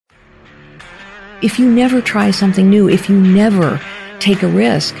if you never try something new, if you never take a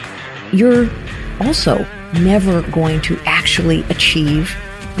risk, you're also never going to actually achieve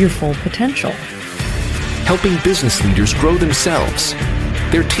your full potential. Helping business leaders grow themselves,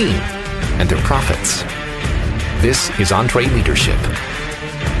 their team, and their profits. This is EntreLeadership.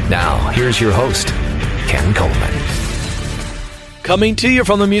 Now, here's your host, Ken Coleman. Coming to you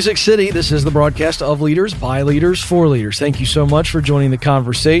from the Music City, this is the broadcast of Leaders, by Leaders, for Leaders. Thank you so much for joining the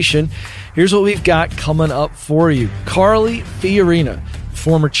conversation. Here's what we've got coming up for you. Carly Fiorina,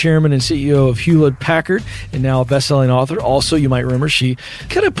 former chairman and CEO of Hewlett-Packard, and now a best-selling author. Also, you might remember she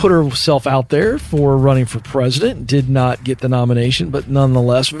kind of put herself out there for running for president, did not get the nomination, but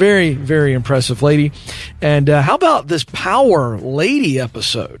nonetheless, very, very impressive lady. And how about this Power Lady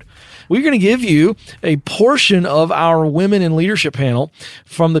episode? We're going to give you a portion of our Women in Leadership panel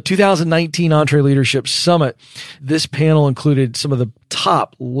from the 2019 EntreLeadership Summit. This panel included some of the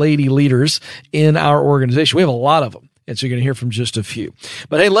top lady leaders in our organization. We have a lot of them, and so you're going to hear from just a few.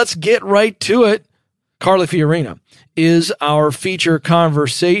 But hey, let's get right to it. Carly Fiorina is our feature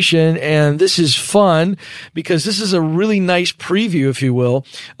conversation, and this is fun because this is a really nice preview, if you will,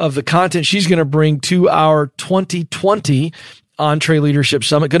 of the content she's going to bring to our 2020 EntreLeadership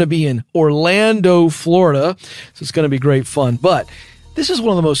Summit, going to be in Orlando, Florida. So it's going to be great fun. But this is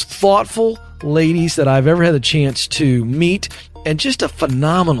one of the most thoughtful ladies that I've ever had a chance to meet, and just a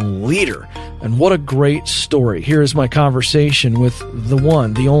phenomenal leader. And what a great story. Here is my conversation with the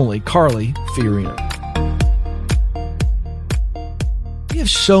one, the only, Carly Fiorina. We have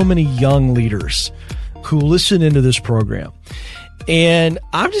so many young leaders who listen into this program. And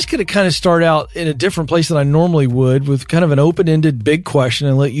I'm just going to kind of start out in a different place than I normally would, with kind of an open-ended big question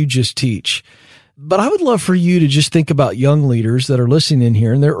and let you just teach. But I would love for you to just think about young leaders that are listening in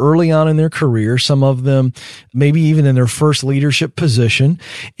here, and they're early on in their career. Some of them maybe even in their first leadership position.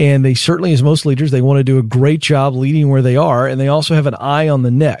 And they certainly, as most leaders, they want to do a great job leading where they are. And they also have an eye on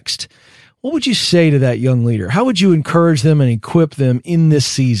the next. What would you say to that young leader? How would you encourage them and equip them in this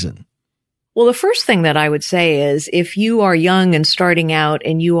season? Well, the first thing that I would say is, if you are young and starting out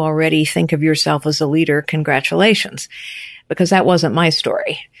and you already think of yourself as a leader, congratulations, because that wasn't my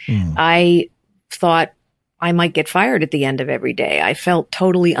story. I thought I might get fired at the end of every day. I felt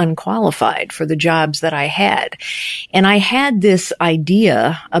totally unqualified for the jobs that I had. And I had this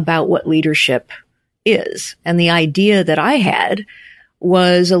idea about what leadership is. And the idea that I had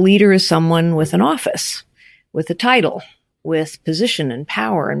was a leader is someone with an office, with a title, with position and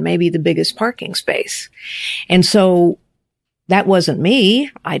power, and maybe the biggest parking space. And so that wasn't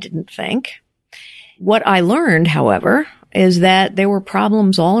me, I didn't think. What I learned, however, is that there were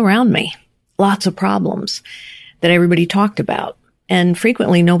problems all around me, lots of problems that everybody talked about, and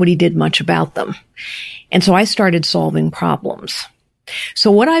frequently nobody did much about them. And so I started solving problems. So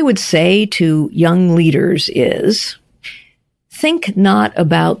what I would say to young leaders is, think not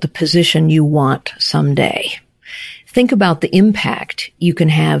about the position you want someday. Think about the impact you can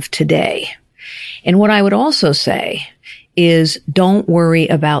have today. And what I would also say is, don't worry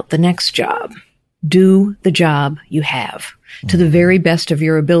about the next job. Do the job you have to the very best of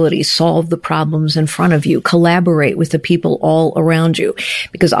your ability. Solve the problems in front of you. Collaborate with the people all around you.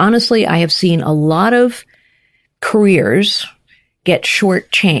 Because honestly, I have seen a lot of careers get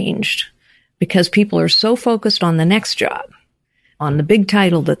shortchanged because people are so focused on the next job, on the big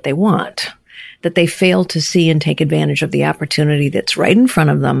title that they want, that they fail to see and take advantage of the opportunity that's right in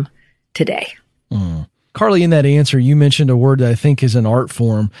front of them today. Carly, in that answer, you mentioned a word that I think is an art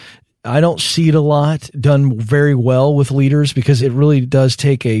form. I don't see it a lot done very well with leaders, because it really does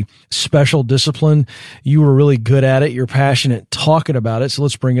take a special discipline. You were really good at it. You're passionate talking about it. So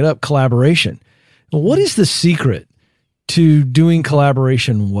let's bring it up. Collaboration. What is the secret to doing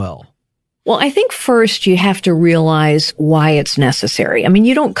collaboration well? Well, I think first you have to realize why it's necessary. I mean,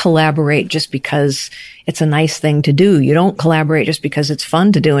 you don't collaborate just because it's a nice thing to do. You don't collaborate just because it's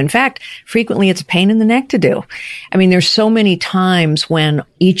fun to do. In fact, frequently it's a pain in the neck to do. I mean, there's so many times when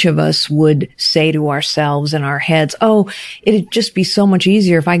each of us would say to ourselves in our heads, oh, it'd just be so much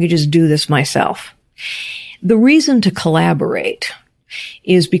easier if I could just do this myself. The reason to collaborate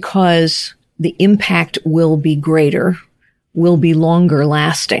is because the impact will be greater, will be longer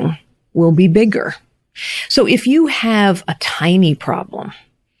lasting, will be bigger. So if you have a tiny problem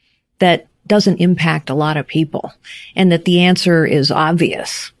that doesn't impact a lot of people and that the answer is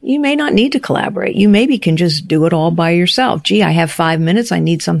obvious, you may not need to collaborate. You maybe can just do it all by yourself. Gee, I have 5 minutes. I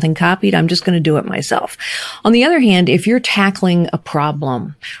need something copied. I'm just going to do it myself. On the other hand, if you're tackling a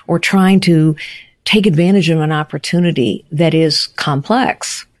problem or trying to take advantage of an opportunity that is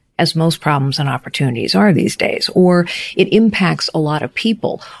complex, as most problems and opportunities are these days, or it impacts a lot of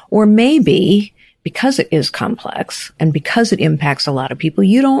people, or maybe because it is complex and because it impacts a lot of people,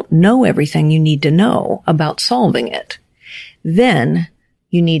 you don't know everything you need to know about solving it. Then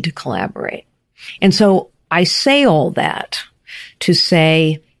you need to collaborate. And so I say all that to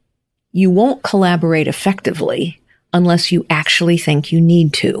say you won't collaborate effectively unless you actually think you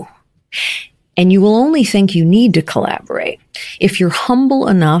need to. And you will only think you need to collaborate if you're humble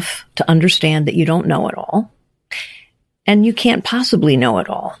enough to understand that you don't know it all. And you can't possibly know it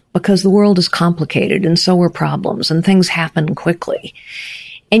all because the world is complicated and so are problems and things happen quickly.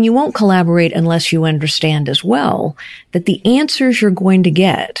 And you won't collaborate unless you understand as well that the answers you're going to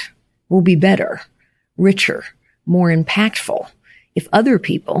get will be better, richer, more impactful. If other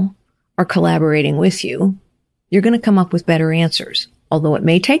people are collaborating with you, you're going to come up with better answers, although it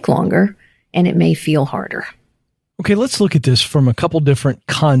may take longer and it may feel harder. Okay, let's look at this from a couple different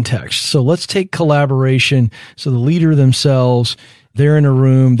contexts. So let's take collaboration. So the leader themselves, they're in a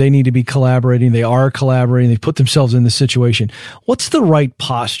room, they need to be collaborating, they are collaborating, they put themselves in the situation. What's the right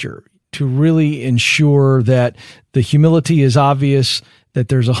posture to really ensure that the humility is obvious, that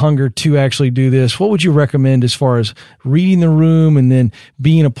there's a hunger to actually do this? What would you recommend as far as reading the room and then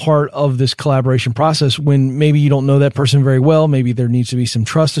being a part of this collaboration process when maybe you don't know that person very well? Maybe there needs to be some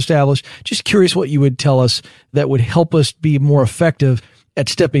trust established. Just curious what you would tell us that would help us be more effective at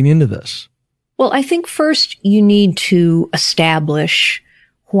stepping into this. Well, I think first you need to establish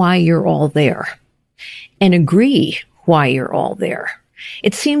why you're all there and agree why you're all there.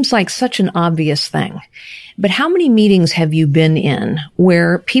 It seems like such an obvious thing. But how many meetings have you been in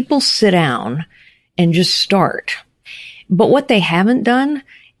where people sit down and just start? But what they haven't done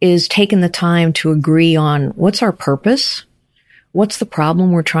is taken the time to agree on what's our purpose? What's the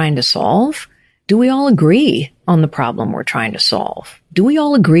problem we're trying to solve? Do we all agree on the problem we're trying to solve? Do we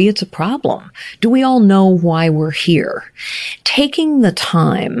all agree it's a problem? Do we all know why we're here? Taking the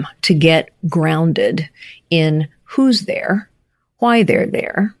time to get grounded in who's there, why they're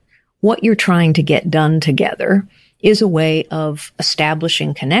there, what you're trying to get done together is a way of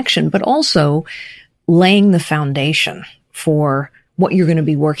establishing connection, but also laying the foundation for what you're going to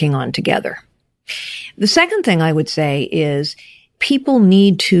be working on together. The second thing I would say is people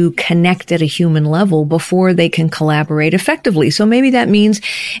need to connect at a human level before they can collaborate effectively. So maybe that means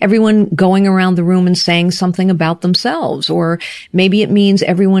everyone going around the room and saying something about themselves, or maybe it means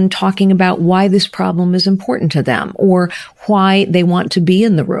everyone talking about why this problem is important to them, or why they want to be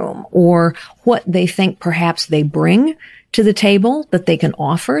in the room, or what they think perhaps they bring to the table that they can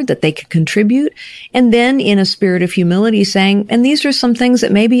offer, that they can contribute. And then in a spirit of humility saying, and these are some things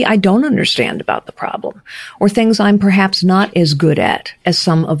that maybe I don't understand about the problem, or things I'm perhaps not as good at as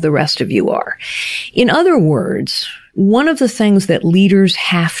some of the rest of you are. In other words, one of the things that leaders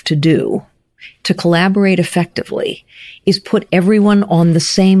have to do to collaborate effectively is put everyone on the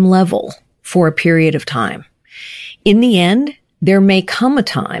same level for a period of time. In the end, there may come a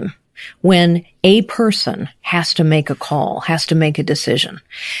time when a person has to make a call, has to make a decision.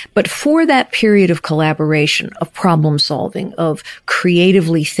 But for that period of collaboration, of problem solving, of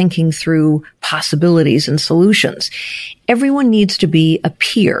creatively thinking through possibilities and solutions, everyone needs to be a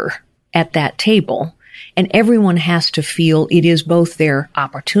peer at that table, and everyone has to feel it is both their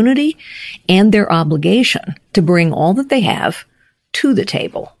opportunity and their obligation to bring all that they have to the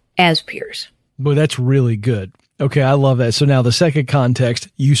table as peers. Boy, that's really good. Okay, I love that. So now the second context,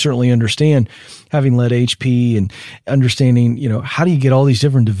 you certainly understand, having led HP and understanding, how do you get all these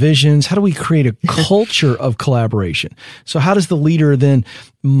different divisions? How do we create a culture of collaboration? So how does the leader then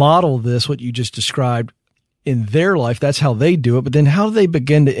model this, what you just described, in their life? That's how they do it. But then how do they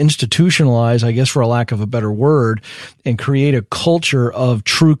begin to institutionalize, I guess, for a lack of a better word, and create a culture of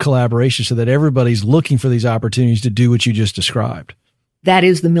true collaboration so that everybody's looking for these opportunities to do what you just described? That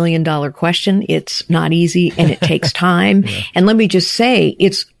is the $1 million question. It's not easy and it takes time. Yeah. And let me just say,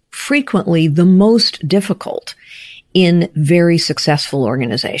 it's frequently the most difficult in very successful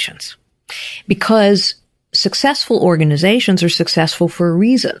organizations, because successful organizations are successful for a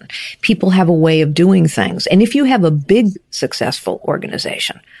reason. People have a way of doing things. And if you have a big successful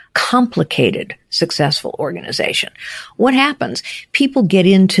organization, complicated successful organization, what happens? People get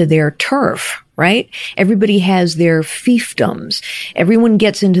into their turf, right? Everybody has their fiefdoms. Everyone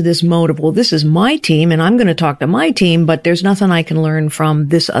gets into this mode of, well, this is my team and I'm going to talk to my team, but there's nothing I can learn from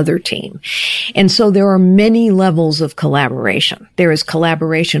this other team. And so there are many levels of collaboration. There is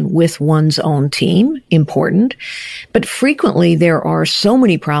collaboration with one's own team, important, but frequently there are so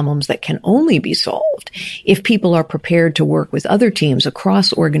many problems that can only be solved if people are prepared to work with other teams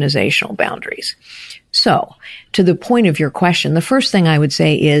across organizational boundaries. So, to the point of your question, the first thing I would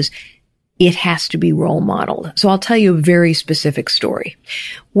say is, it has to be role modeled. So I'll tell you a very specific story.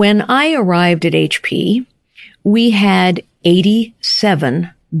 When I arrived at HP, we had 87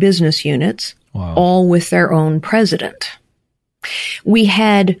 business units, wow, all with their own president. We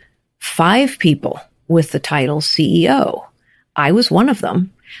had 5 people with the title CEO. I was one of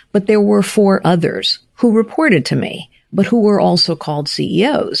them, but there were 4 others who reported to me, but who were also called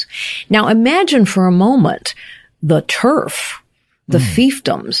CEOs. Now imagine for a moment the turf, the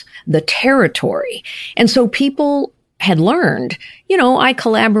fiefdoms, the territory. And so people had learned, I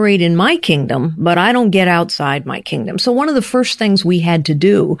collaborate in my kingdom, but I don't get outside my kingdom. So one of the first things we had to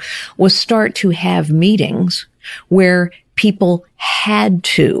do was start to have meetings where people had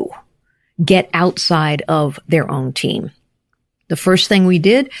to get outside of their own team. The first thing we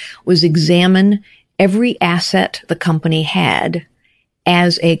did was examine every asset the company had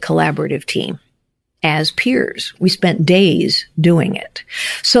as a collaborative team, as peers. We spent days doing it.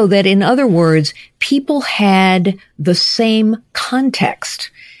 So that, in other words, people had the same context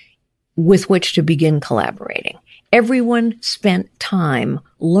with which to begin collaborating. Everyone spent time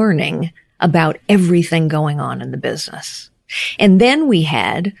learning about everything going on in the business. And then we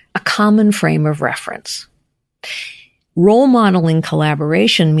had a common frame of reference. Role modeling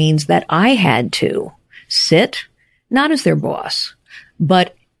collaboration means that I had to sit, not as their boss,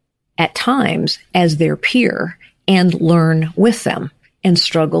 but at times as their peer, and learn with them and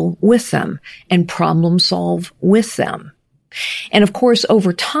struggle with them and problem solve with them. And of course,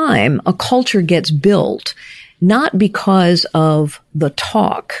 over time, a culture gets built not because of the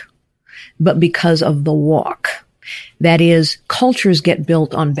talk, but because of the walk. That is, cultures get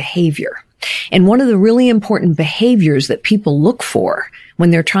built on behavior. And one of the really important behaviors that people look for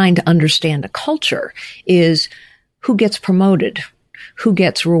when they're trying to understand a culture is who gets promoted, who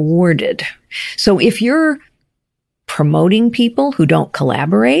gets rewarded. So if you're promoting people who don't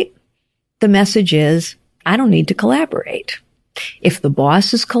collaborate, the message is, I don't need to collaborate. If the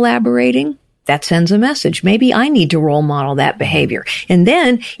boss is collaborating, that sends a message. Maybe I need to role model that behavior. And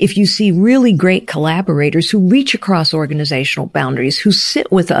then if you see really great collaborators who reach across organizational boundaries, who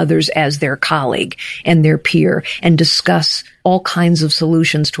sit with others as their colleague and their peer and discuss all kinds of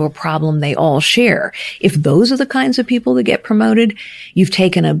solutions to a problem they all share, if those are the kinds of people that get promoted, you've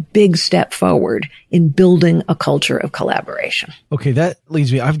taken a big step forward in building a culture of collaboration. Okay, that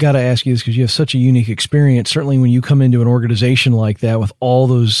leads me, I've got to ask you this because you have such a unique experience. Certainly when you come into an organization like that with all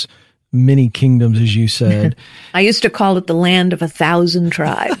those many kingdoms, as you said. I used to call it the land of 1,000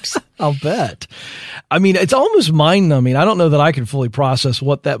 tribes. I'll bet. I mean, it's almost mind-numbing. I don't know that I can fully process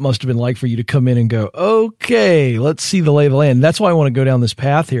what that must have been like for you to come in and go, okay, let's see the lay of the land. That's why I want to go down this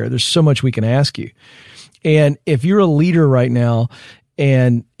path here. There's so much we can ask you. And if you're a leader right now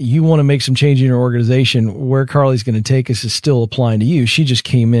and you want to make some change in your organization, where Carly's going to take us is still applying to you. She just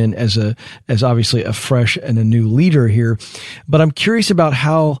came in as obviously a fresh and a new leader here. But I'm curious about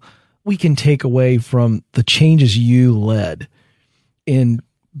how we can take away from the changes you led in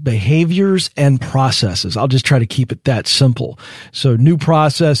behaviors and processes. I'll just try to keep it that simple. So new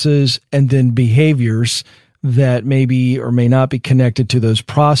processes and then behaviors that maybe or may not be connected to those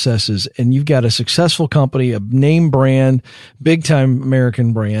processes. And you've got a successful company, a name brand, big time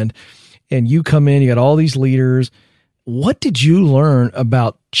American brand, and you come in, you got all these leaders. What did you learn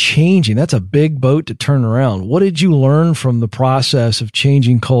about changing? That's a big boat to turn around. What did you learn from the process of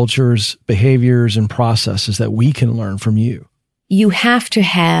changing cultures, behaviors, and processes that we can learn from you? You have to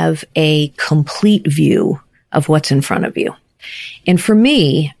have a complete view of what's in front of you. And for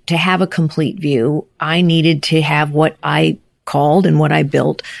me, to have a complete view, I needed to have what I called and what I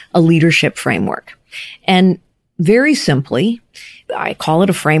built a leadership framework. And very simply, I call it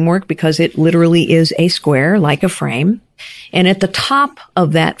a framework because it literally is a square, like a frame. And at the top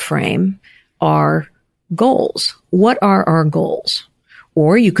of that frame are goals. What are our goals?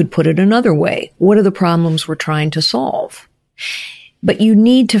 Or you could put it another way. What are the problems we're trying to solve? But you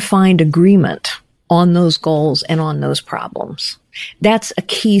need to find agreement on those goals and on those problems. That's a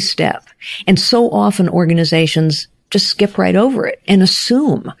key step. And so often organizations just skip right over it and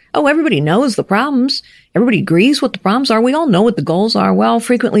assume, oh, everybody knows the problems. Everybody agrees what the problems are. We all know what the goals are. Well,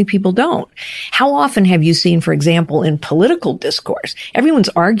 frequently people don't. How often have you seen, for example, in political discourse, everyone's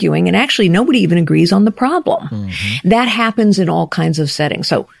arguing and actually nobody even agrees on the problem. Mm-hmm. That happens in all kinds of settings.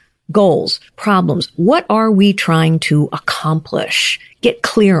 So goals, problems, what are we trying to accomplish? Get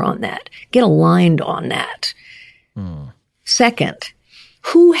clear on that. Get aligned on that. Second,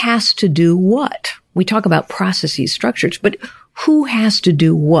 who has to do what? We talk about processes, structures, but who has to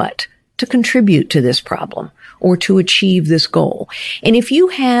do what to contribute to this problem or to achieve this goal? And if you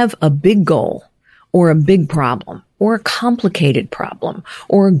have a big goal or a big problem or a complicated problem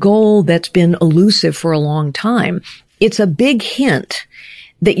or a goal that's been elusive for a long time, it's a big hint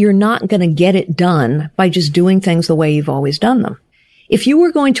that you're not going to get it done by just doing things the way you've always done them. If you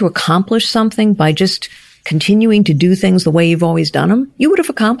were going to accomplish something by just continuing to do things the way you've always done them, you would have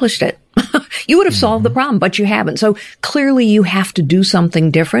accomplished it. You would have solved the problem, but you haven't. So clearly you have to do something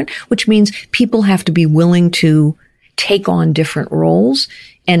different, which means people have to be willing to take on different roles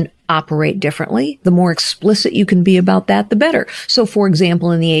and operate differently. The more explicit you can be about that, the better. So for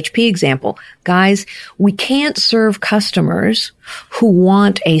example, in the HP example, guys, we can't serve customers who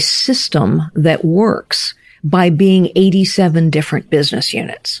want a system that works by being 87 different business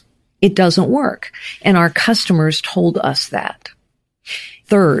units. It doesn't work. And our customers told us that.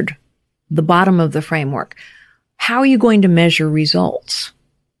 Third, the bottom of the framework. How are you going to measure results?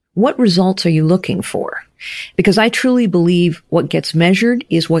 What results are you looking for? Because I truly believe what gets measured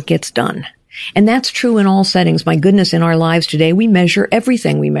is what gets done. And that's true in all settings. My goodness, in our lives today, we measure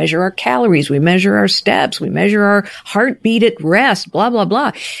everything. We measure our calories. We measure our steps. We measure our heartbeat at rest, blah, blah,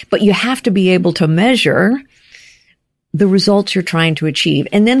 blah. But you have to be able to measure the results you're trying to achieve.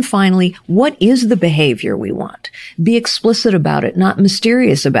 And then finally, what is the behavior we want? Be explicit about it, not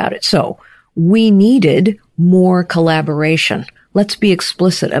mysterious about it. So we needed more collaboration. Let's be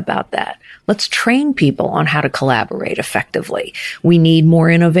explicit about that. Let's train people on how to collaborate effectively. We need more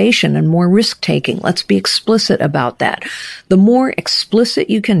innovation and more risk-taking. Let's be explicit about that. The more explicit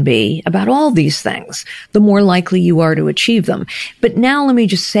you can be about all these things, the more likely you are to achieve them. But now let me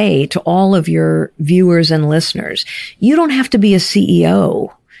just say to all of your viewers and listeners, you don't have to be a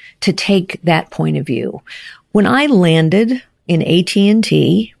CEO to take that point of view. When I landed in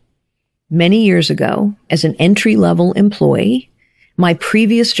AT&T many years ago as an entry-level employee, my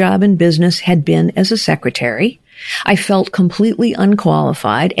previous job in business had been as a secretary. I felt completely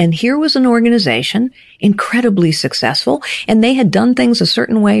unqualified, and here was an organization incredibly successful, and they had done things a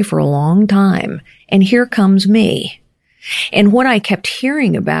certain way for a long time. And here comes me. And what I kept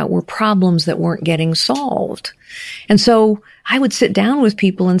hearing about were problems that weren't getting solved. And so I would sit down with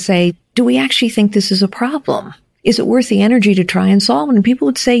people and say, do we actually think this is a problem? Is it worth the energy to try and solve it? And people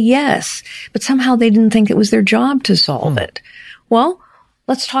would say yes, but somehow they didn't think it was their job to solve it. Well,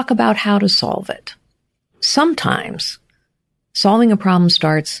 let's talk about how to solve it. Sometimes solving a problem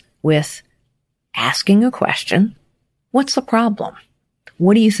starts with asking a question. What's the problem?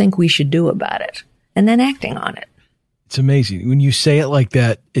 What do you think we should do about it? And then acting on it. It's amazing. When you say it like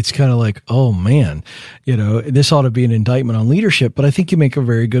that, it's kind of like, oh man, this ought to be an indictment on leadership. But I think you make a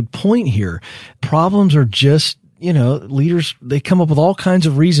very good point here. Problems are just, leaders, they come up with all kinds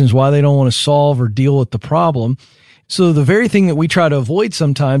of reasons why they don't want to solve or deal with the problem. So the very thing that we try to avoid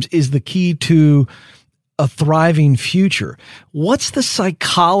sometimes is the key to a thriving future. What's the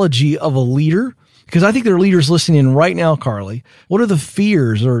psychology of a leader? Because I think there are leaders listening in right now, Carly. What are the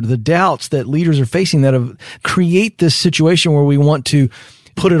fears or the doubts that leaders are facing that create this situation where we want to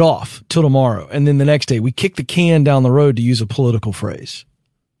put it off till tomorrow, and then the next day we kick the can down the road, to use a political phrase?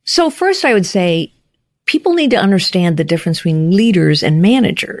 So first I would say people need to understand the difference between leaders and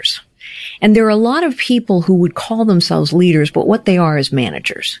managers. And there are a lot of people who would call themselves leaders, but what they are is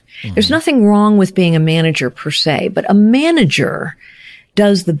managers. Mm-hmm. There's nothing wrong with being a manager per se, but a manager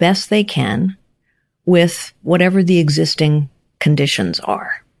does the best they can with whatever the existing conditions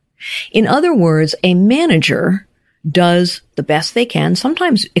are. In other words, a manager does the best they can,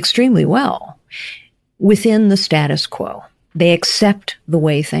 sometimes extremely well, within the status quo. They accept the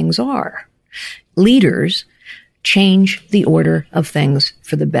way things are. Leaders change the order of things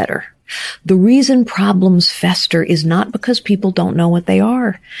for the better. The reason problems fester is not because people don't know what they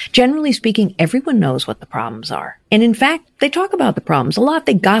are. Generally speaking, everyone knows what the problems are. And in fact, they talk about the problems a lot.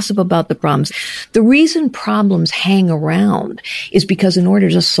 They gossip about the problems. The reason problems hang around is because in order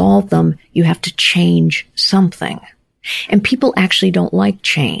to solve them, you have to change something. And people actually don't like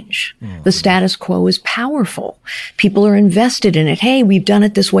change. Mm-hmm. The status quo is powerful. People are invested in it. Hey, we've done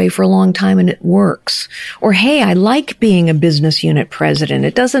it this way for a long time and it works. Or, hey, I like being a business unit president.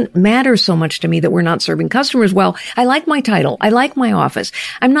 It doesn't matter so much to me that we're not serving customers well. I like my title. I like my office.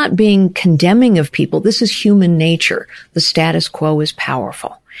 I'm not being condemning of people. This is human nature. The status quo is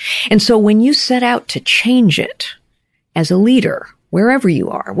powerful. And so when you set out to change it as a leader, wherever you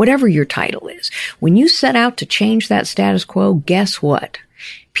are, whatever your title is, when you set out to change that status quo, guess what?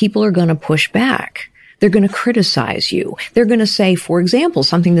 People are going to push back. They're going to criticize you. They're going to say, for example,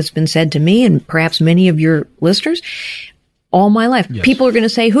 something that's been said to me and perhaps many of your listeners all my life. Yes. People are going to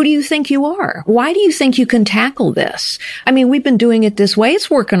say, who do you think you are? Why do you think you can tackle this? I mean, we've been doing it this way. It's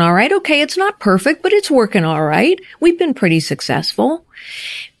working all right. Okay, it's not perfect, but it's working all right. We've been pretty successful.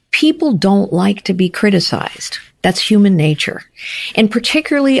 People don't like to be criticized. That's human nature. And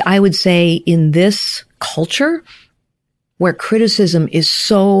particularly, I would say, in this culture where criticism is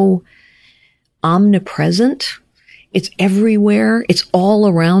so omnipresent, it's everywhere, it's all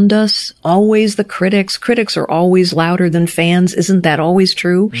around us, always the critics. Critics are always louder than fans. Isn't that always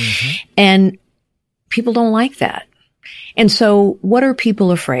true? Mm-hmm. And people don't like that. And so what are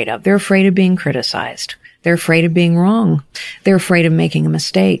people afraid of? They're afraid of being criticized. They're afraid of being wrong. They're afraid of making a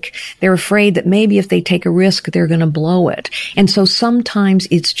mistake. They're afraid that maybe if they take a risk, they're going to blow it. And so sometimes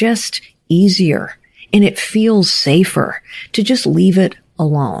it's just easier and it feels safer to just leave it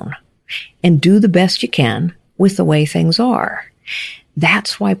alone and do the best you can with the way things are.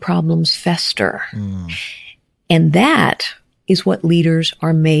 That's why problems fester. And that is what leaders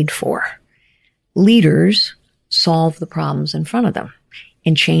are made for. Leaders solve the problems in front of them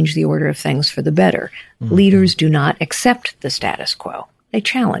and change the order of things for the better. Leaders do not accept the status quo. They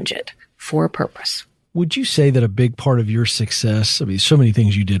challenge it for a purpose. Would you say that a big part of your success, I mean, so many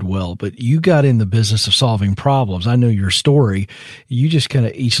things you did well, but you got in the business of solving problems. I know your story. You just kind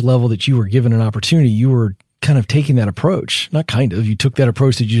of, each level that you were given an opportunity, you were kind of taking that approach. Not kind of, you took that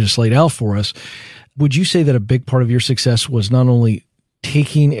approach that you just laid out for us. Would you say that a big part of your success was not only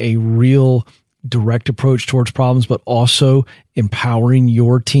taking a real direct approach towards problems, but also empowering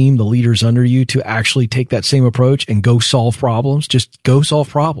your team, the leaders under you, to actually take that same approach and go solve problems? Just go solve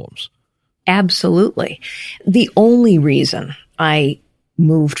problems. Absolutely. The only reason I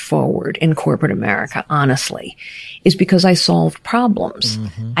moved forward in corporate America, honestly, is because I solved problems.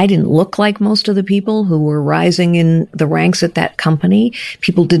 I didn't look like most of the people who were rising in the ranks at that company.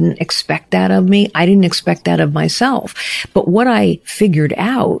 People didn't expect that of me. I didn't expect that of myself. But what I figured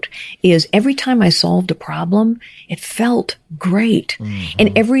out is every time I solved a problem, it felt great.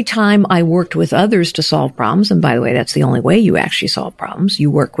 And every time I worked with others to solve problems, and by the way, that's the only way you actually solve problems.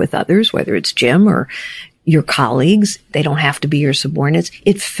 You work with others, whether it's Jim or your colleagues. They don't have to be your subordinates.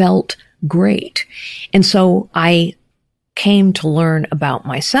 It felt great. And so I came to learn about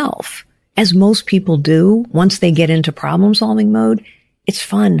myself, as most people do. Once they get into problem solving mode, it's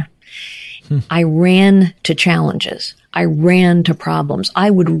fun. I ran to challenges. I ran to problems. I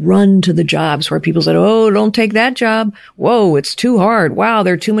would run to the jobs where people said, oh, don't take that job. Whoa, it's too hard. Wow,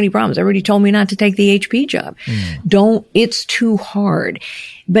 there are too many problems. Everybody told me not to take the HP job. It's too hard.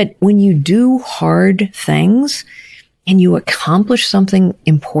 But when you do hard things and you accomplish something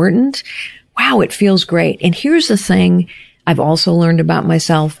important, wow, it feels great. And here's the thing I've also learned about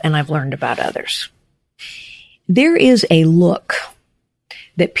myself and I've learned about others. There is a look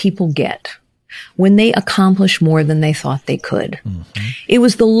that people get when they accomplish more than they thought they could. It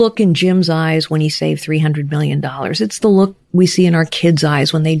was the look in Jim's eyes when he saved $300 million. It's the look we see in our kids'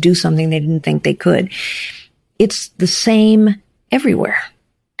 eyes when they do something they didn't think they could. It's the same everywhere.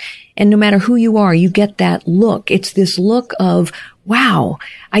 And no matter who you are, you get that look. It's this look of, wow,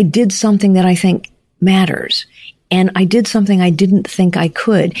 I did something that I think matters. And I did something I didn't think I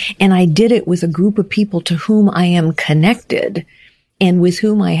could. And I did it with a group of people to whom I am connected and with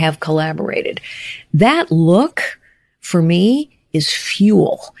whom I have collaborated. That look, for me, is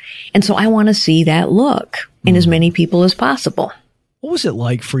fuel. And so I want to see that look in as many people as possible. What was it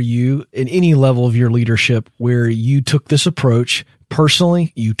like for you in any level of your leadership where you took this approach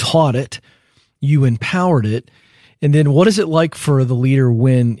personally, you taught it, you empowered it, and then what is it like for the leader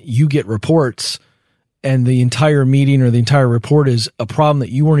when you get reports and the entire meeting or the entire report is a problem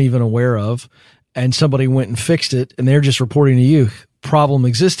that you weren't even aware of and somebody went and fixed it and they're just reporting to you, problem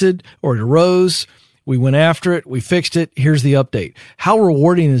existed or it arose, we went after it, we fixed it, here's the update. How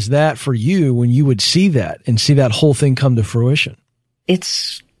rewarding is that for you when you would see that and see that whole thing come to fruition?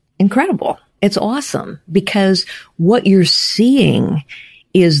 It's incredible. It's awesome because what you're seeing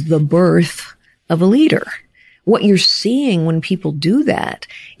is the birth of a leader. What you're seeing when people do that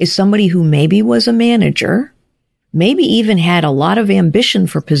is somebody who maybe was a manager, maybe even had a lot of ambition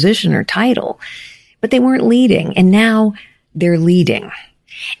for position or title, but they weren't leading. And now they're leading.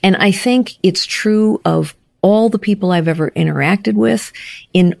 And I think it's true of all the people I've ever interacted with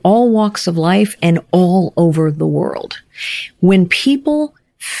in all walks of life and all over the world. When people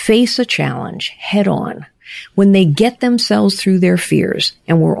face a challenge head on, when they get themselves through their fears,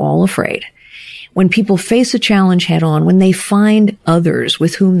 and we're all afraid, when people face a challenge head on, when they find others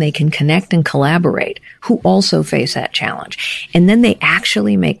with whom they can connect and collaborate who also face that challenge, and then they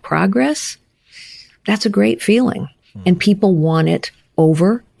actually make progress, that's a great feeling. And people want it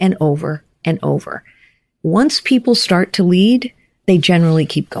over and over and over. Once people start to lead, they generally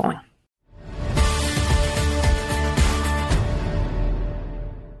keep going.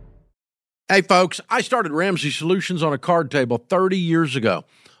 Hey, folks, I started Ramsey Solutions on a card table 30 years ago.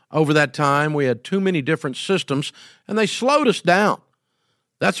 Over that time, we had too many different systems, and they slowed us down.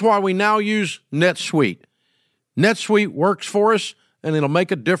 That's why we now use NetSuite. NetSuite works for us, and it'll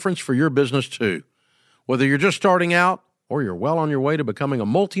make a difference for your business too. Whether you're just starting out or you're well on your way to becoming a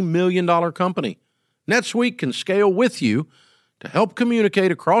multi-million-dollar company, NetSuite can scale with you to help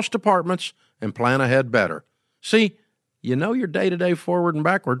communicate across departments and plan ahead better. See, you know your day-to-day forward and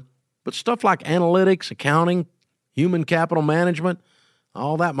backward, but stuff like analytics, accounting, human capital management,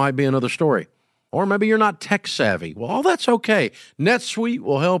 all that might be another story. Or maybe you're not tech savvy. Well, all that's okay. NetSuite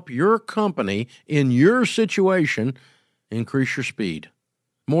will help your company in your situation increase your speed.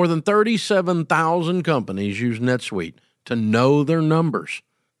 More than 37,000 companies use NetSuite to know their numbers.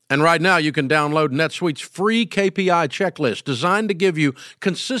 And right now you can download NetSuite's free KPI checklist designed to give you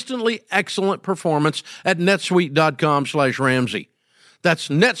consistently excellent performance at netsuite.com/Ramsey. That's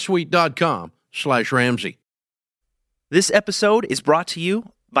netsuite.com/Ramsey. This episode is brought to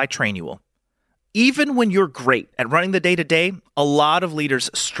you by Trainual. Even when you're great at running the day-to-day, a lot of leaders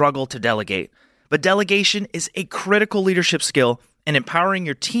struggle to delegate. But delegation is a critical leadership skill, and empowering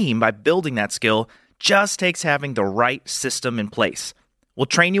your team by building that skill just takes having the right system in place. Well,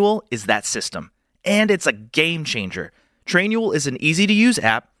 Trainual is that system, and it's a game changer. Trainual is an easy-to-use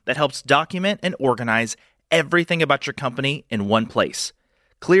app that helps document and organize everything about your company in one place.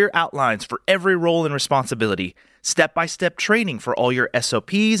 Clear outlines for every role and responsibility, step-by-step training for all your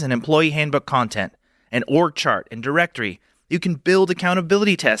SOPs and employee handbook content, an org chart and directory. You can build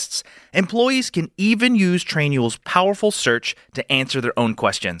accountability tests. Employees can even use Trainual's powerful search to answer their own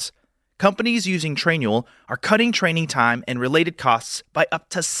questions. Companies using Trainual are cutting training time and related costs by up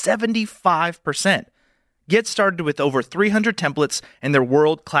to 75%. Get started with over 300 templates and their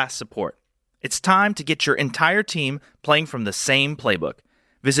world-class support. It's time to get your entire team playing from the same playbook.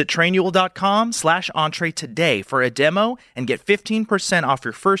 Visit Trainual.com/Entree today for a demo and get 15% off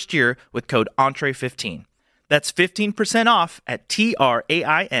your first year with code Entree15. That's 15% off at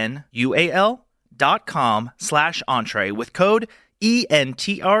Trainual.com/Entree with code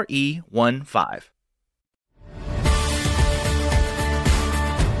ENTRE15.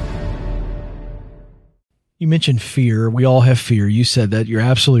 You mentioned fear. We all have fear. You said that. You're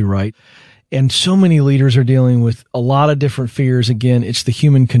absolutely right. And so many leaders are dealing with a lot of different fears. Again, it's the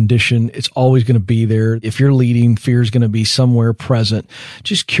human condition. It's always going to be there. If you're leading, fear is going to be somewhere present.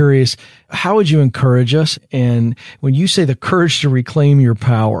 Just curious, how would you encourage us? And when you say the courage to reclaim your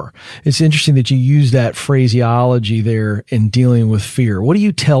power, it's interesting that you use that phraseology there in dealing with fear. What are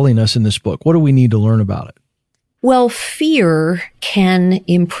you telling us in this book? What do we need to learn about it? Well, fear can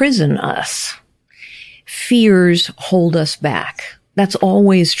imprison us. Fears hold us back. That's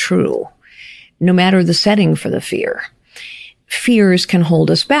always true. No matter the setting for the fear. Fears can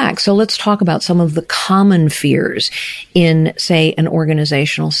hold us back. So let's talk about some of the common fears in, say, an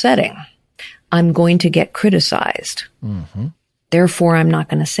organizational setting. I'm going to get criticized. Mm-hmm. Therefore, I'm not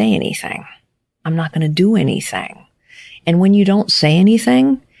going to say anything. I'm not going to do anything. And when you don't say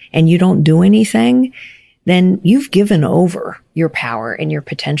anything and you don't do anything, then you've given over your power and your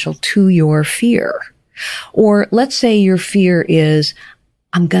potential to your fear. Or let's say your fear is,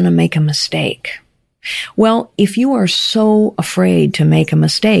 I'm going to make a mistake. Well, if you are so afraid to make a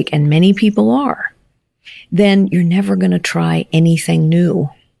mistake, and many people are, then you're never going to try anything new.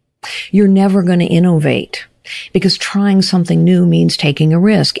 You're never going to innovate, because trying something new means taking a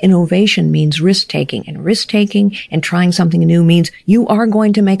risk. Innovation means risk-taking, and trying something new means you are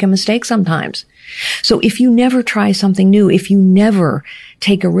going to make a mistake sometimes. So if you never try something new, if you never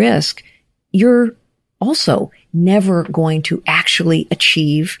take a risk, you're also never going to actually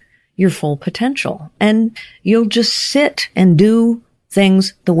achieve your full potential. And you'll just sit and do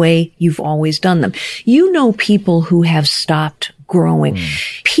things the way you've always done them. You know people who have stopped growing.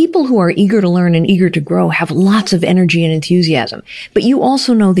 People who are eager to learn and eager to grow have lots of energy and enthusiasm. But you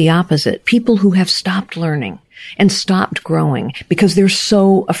also know the opposite. People who have stopped learning and stopped growing because they're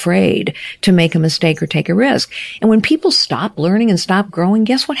so afraid to make a mistake or take a risk. And when people stop learning and stop growing,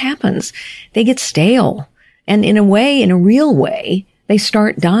 guess what happens? They get stale. And in a way, in a real way, they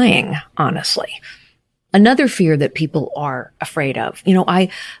start dying, honestly. Another fear that people are afraid of,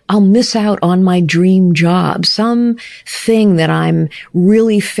 I'll miss out on my dream job, some thing that I'm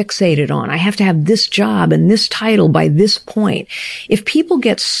really fixated on. I have to have this job and this title by this point. If people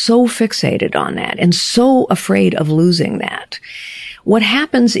get so fixated on that and so afraid of losing that, what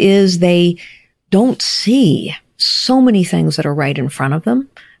happens is they don't see so many things that are right in front of them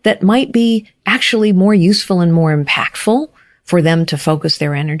that might be actually more useful and more impactful for them to focus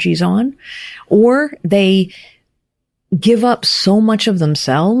their energies on, or they give up so much of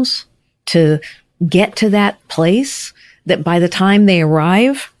themselves to get to that place that by the time they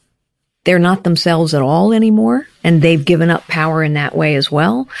arrive, they're not themselves at all anymore, and they've given up power in that way as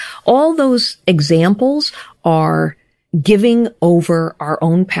well. All those examples are giving over our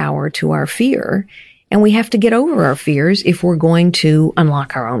own power to our fear, and we have to get over our fears if we're going to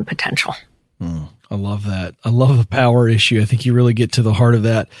unlock our own potential. I love that. I love the power issue. I think you really get to the heart of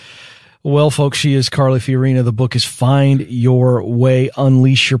that. Well, folks, she is Carly Fiorina. The book is Find Your Way,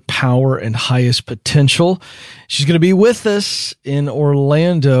 Unleash Your Power and Highest Potential. She's going to be with us in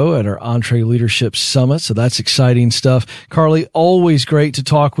Orlando at our EntreLeadership Summit, so that's exciting stuff. Carly, always great to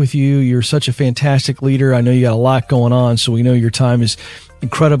talk with you. You're such a fantastic leader. I know you got a lot going on, so we know your time is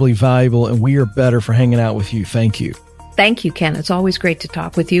incredibly valuable, and we are better for hanging out with you. Thank you. Thank you, Ken. It's always great to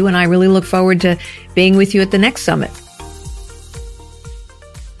talk with you, and I really look forward to being with you at the next summit.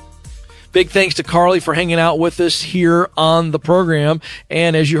 Big thanks to Carly for hanging out with us here on the program.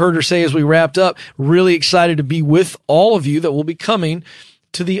 And as you heard her say as we wrapped up, really excited to be with all of you that will be coming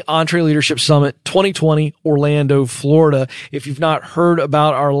to the EntreLeadership Summit 2020, Orlando, Florida. If you've not heard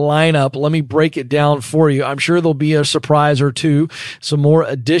about our lineup, let me break it down for you. I'm sure there'll be a surprise or two, some more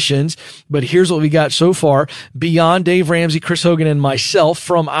additions, but here's what we got so far. Beyond Dave Ramsey, Chris Hogan, and myself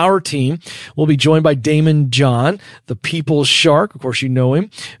from our team, we'll be joined by Damon John, the People's Shark. Of course, you know him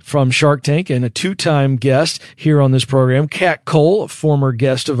from Shark Tank, and a two-time guest here on this program. Kat Cole, a former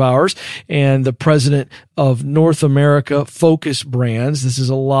guest of ours, and the president of North America Focus Brands. This is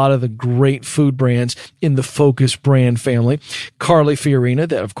a lot of the great food brands in the Focus brand family. Carly Fiorina,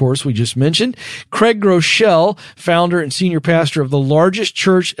 that of course we just mentioned. Craig Groeschel, founder and senior pastor of the largest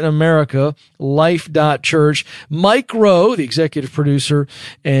church in America, Life.Church. Mike Rowe, the executive producer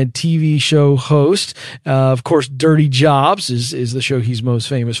and TV show host. Of course, Dirty Jobs is the show he's most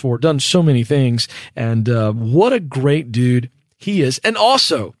famous for. Done so many things. And what a great dude he is. And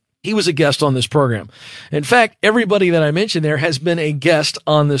also, he was a guest on this program. In fact, everybody that I mentioned there has been a guest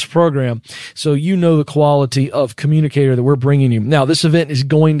on this program. So you know the quality of communicator that we're bringing you. Now, this event is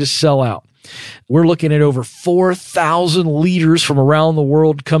going to sell out. We're looking at over 4,000 leaders from around the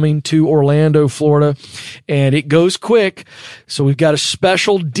world coming to Orlando, Florida, and it goes quick. So we've got a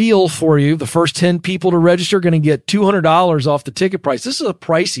special deal for you. The first 10 people to register are going to get $200 off the ticket price. This is a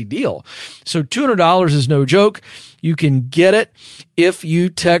pricey deal. So $200 is no joke. You can get it if you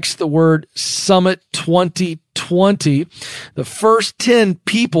text the word Summit 2020. The first 10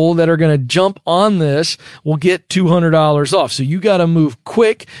 people that are going to jump on this will get $200 off. So you got to move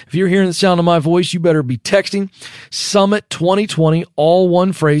quick. If you're hearing the sound of my voice, you better be texting Summit 2020, all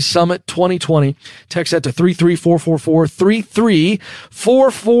one phrase, Summit 2020. Text that to 33444,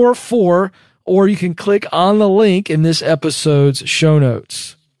 33444, or you can click on the link in this episode's show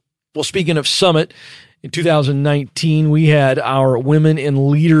notes. Well, speaking of Summit, in 2019, we had our Women in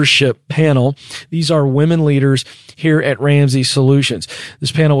Leadership panel. These are women leaders here at Ramsey Solutions.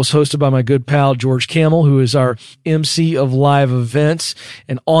 This panel was hosted by my good pal, George Camel, who is our MC of live events.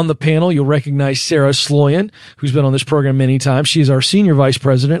 And on the panel, you'll recognize Sarah Sloyan, who's been on this program many times. She is our Senior Vice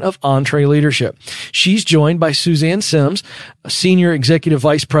President of EntreLeadership. She's joined by Suzanne Sims, a Senior Executive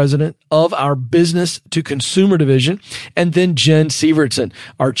Vice President of our Business to Consumer Division, and then Jen Sievertson,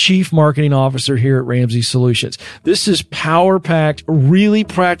 our Chief Marketing Officer here at Ramsey Solutions. This is power-packed, really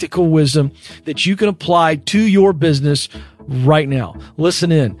practical wisdom that you can apply to your business right now.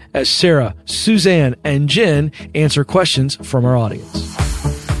 Listen in as Sarah, Suzanne, and Jen answer questions from our audience.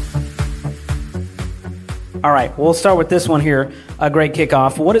 All right, we'll start with this one here. A great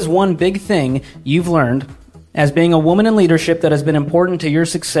kickoff. What is one big thing you've learned as being a woman in leadership that has been important to your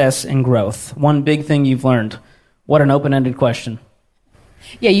success and growth? One big thing you've learned. What an open-ended question.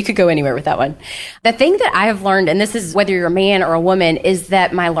 Yeah, you could go anywhere with that one. The thing that I have learned, and this is whether you're a man or a woman, is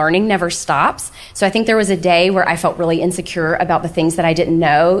that my learning never stops. So I think there was a day where I felt really insecure about the things that I didn't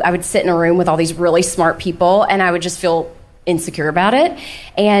know. I would sit in a room with all these really smart people, and I would just feel insecure about it.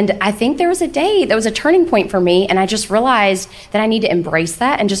 And I think there was a day that was a turning point for me, and I just realized that I need to embrace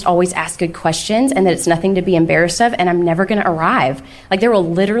that and just always ask good questions, and that it's nothing to be embarrassed of, and I'm never going to arrive. Like, there will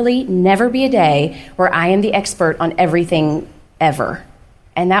literally never be a day where I am the expert on everything ever.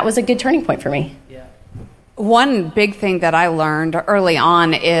 And that was a good turning point for me. Yeah. One big thing that I learned early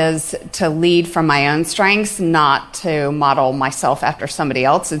on is to lead from my own strengths, not to model myself after somebody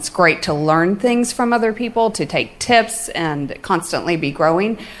else. It's great to learn things from other people, to take tips and constantly be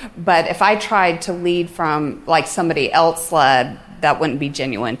growing. But if I tried to lead from like somebody else led, that wouldn't be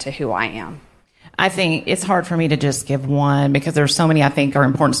genuine to who I am. I think it's hard for me to just give one because there's so many I think are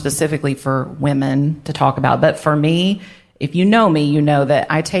important specifically for women to talk about. But for me, if you know me, you know that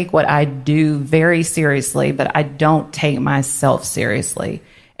I take what I do very seriously, but I don't take myself seriously.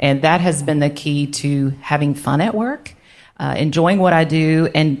 And that has been the key to having fun at work. enjoying what I do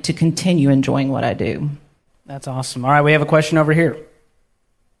and to continue enjoying what I do. That's awesome. All right, we have a question over here.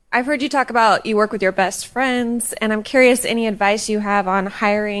 I've heard you talk about you work with your best friends, and I'm curious any advice you have on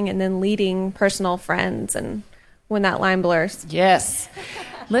hiring and then leading personal friends and when that line blurs. Yes.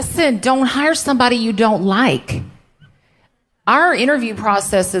 Listen, don't hire somebody you don't like. Our interview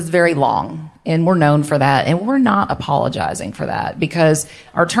process is very long, and we're known for that, and we're not apologizing for that because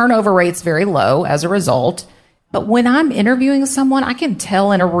our turnover rate's very low as a result. But when I'm interviewing someone, I can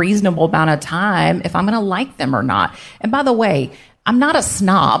tell in a reasonable amount of time if I'm going to like them or not. And by the way, I'm not a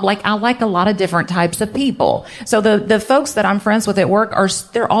snob. Like, I like a lot of different types of people. So the folks that I'm friends with at work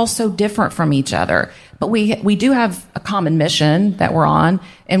they're all so different from each other. But we do have a common mission that we're on,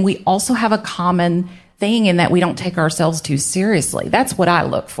 and we also have a common thing in that we don't take ourselves too seriously. That's what I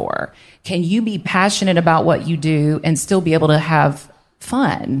look for. Can you be passionate about what you do and still be able to have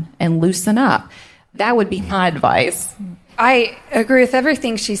fun and loosen up? That would be my advice. I agree with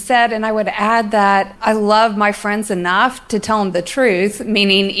everything she said, and I would add that I love my friends enough to tell them the truth,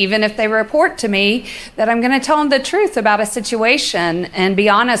 meaning even if they report to me, that I'm going to tell them the truth about a situation and be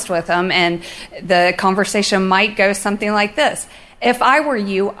honest with them, and the conversation might go something like this. If I were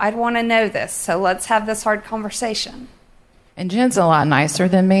you, I'd want to know this, so let's have this hard conversation. And Jen's a lot nicer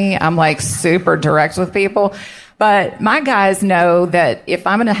than me. I'm like super direct with people. But my guys know that if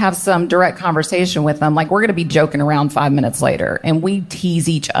I'm going to have some direct conversation with them, like we're going to be joking around 5 minutes later, and we tease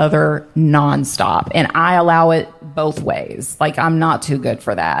each other nonstop. And I allow it both ways. Like, I'm not too good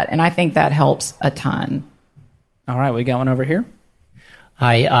for that. And I think that helps a ton. All right, we got one over here.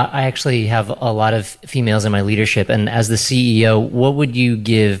 I actually have a lot of females in my leadership. And as the CEO, what would you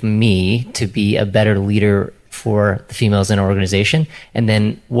give me to be a better leader for the females in our organization? And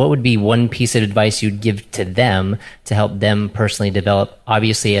then what would be one piece of advice you'd give to them to help them personally develop?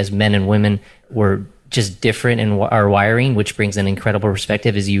 Obviously, as men and women, we're just different in our wiring, which brings an incredible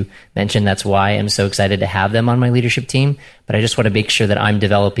perspective. As you mentioned, that's why I'm so excited to have them on my leadership team. But I just want to make sure that I'm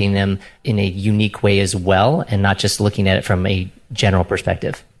developing them in a unique way as well, and not just looking at it from a general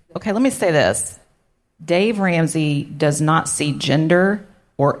perspective. Okay, let me say this. Dave Ramsey does not see gender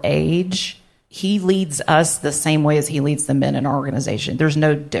or age. He leads us the same way as he leads the men in our organization. There's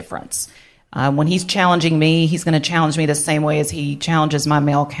no difference. When he's challenging me, he's going to challenge me the same way as he challenges my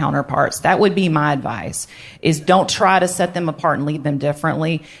male counterparts. That would be my advice, is don't try to set them apart and lead them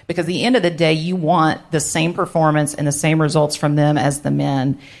differently, because at the end of the day, you want the same performance and the same results from them as the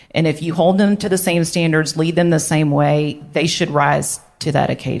men. And if you hold them to the same standards, lead them the same way, they should rise to that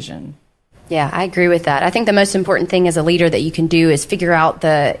occasion. Yeah, I agree with that. I think the most important thing as a leader that you can do is figure out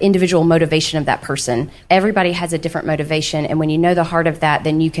the individual motivation of that person. Everybody has a different motivation, and when you know the heart of that,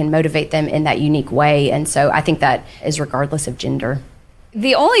 then you can motivate them in that unique way. And so I think that is regardless of gender.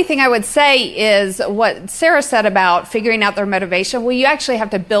 The only thing I would say is what Sarah said about figuring out their motivation. Well, you actually have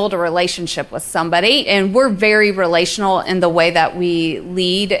to build a relationship with somebody, and we're very relational in the way that we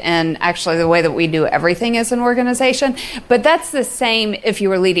lead and actually the way that we do everything as an organization. But that's the same if you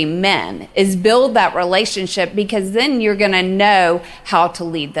were leading men, is build that relationship, because then you're going to know how to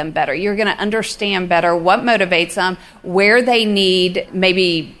lead them better. You're going to understand better what motivates them, where they need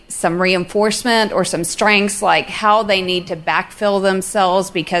maybe some reinforcement or some strengths, like how they need to backfill themselves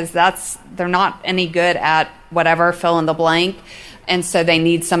because they're not any good at whatever, fill in the blank. And so they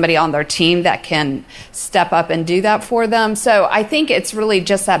need somebody on their team that can step up and do that for them. So I think it's really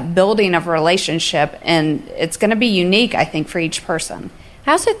just that building of a relationship, and it's going to be unique, I think, for each person.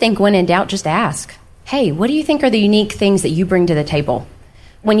 I also think when in doubt, just ask, hey, what do you think are the unique things that you bring to the table?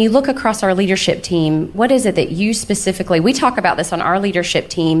 When you look across our leadership team, what is it that you specifically, we talk about this on our leadership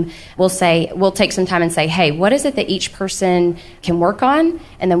team, we'll take some time and say, hey, what is it that each person can work on?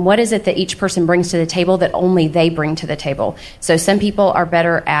 And then what is it that each person brings to the table that only they bring to the table? So some people are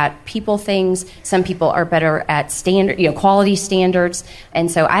better at people things. Some people are better at quality standards.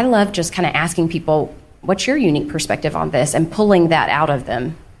 And so I love just kind of asking people, what's your unique perspective on this, and pulling that out of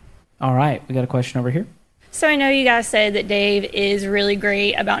them. All right, we got a question over here. So I know you guys said that Dave is really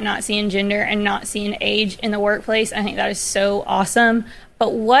great about not seeing gender and not seeing age in the workplace. I think that is so awesome.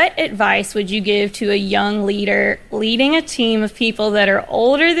 But what advice would you give to a young leader leading a team of people that are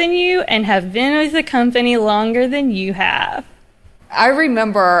older than you and have been with the company longer than you have? I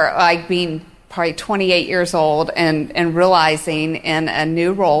remember being probably 28 years old and realizing in a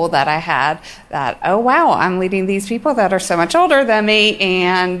new role that I had that, oh, wow, I'm leading these people that are so much older than me,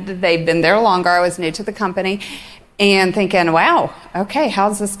 and they've been there longer. I was new to the company, and thinking, wow, okay,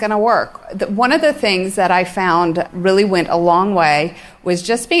 how's this going to work? One of the things that I found really went a long way was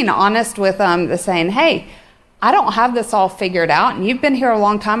just being honest with them, saying, hey, I don't have this all figured out, and you've been here a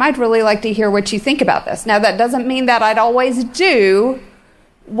long time. I'd really like to hear what you think about this. Now, that doesn't mean that I'd always do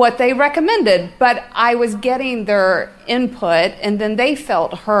what they recommended, but I was getting their input, and then they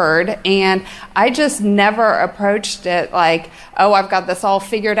felt heard, and I just never approached it like, oh, I've got this all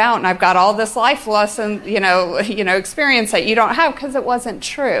figured out, and I've got all this life lesson, experience that you don't have, because it wasn't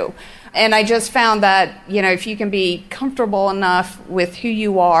true. And I just found that, if you can be comfortable enough with who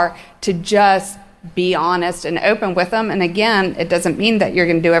you are to just be honest and open with them, and again, it doesn't mean that you're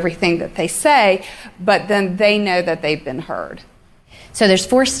going to do everything that they say, but then they know that they've been heard. So there's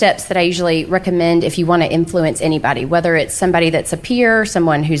 4 steps that I usually recommend if you want to influence anybody, whether it's somebody that's a peer,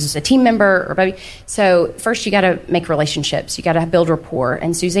 someone who's a team member, or baby. So first, you got to make relationships. You got to build rapport.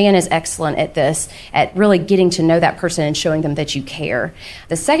 And Suzanne is excellent at this, at really getting to know that person and showing them that you care.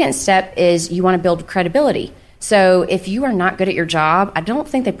 The second step is you want to build credibility. So if you are not good at your job, I don't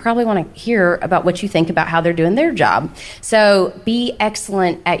think they probably want to hear about what you think about how they're doing their job. So be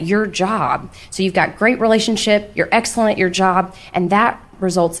excellent at your job. So you've got great relationship, you're excellent at your job, and that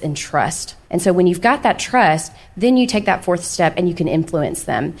results in trust. And so when you've got that trust, then you take that 4th step and you can influence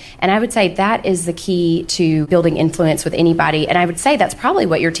them. And I would say that is the key to building influence with anybody. And I would say that's probably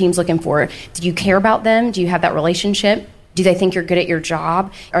what your team's looking for. Do you care about them? Do you have that relationship? Do they think you're good at your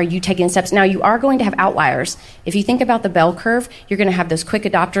job? Are you taking steps? Now, you are going to have outliers. If you think about the bell curve, you're going to have those quick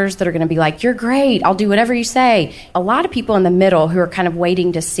adopters that are going to be like, you're great, I'll do whatever you say. A lot of people in the middle who are kind of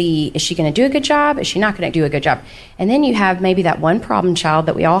waiting to see, is she going to do a good job? Is she not going to do a good job? And then you have maybe that one problem child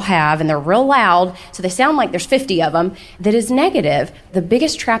that we all have, and they're real loud, so they sound like there's 50 of them, that is negative. The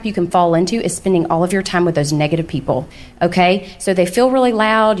biggest trap you can fall into is spending all of your time with those negative people, okay? So they feel really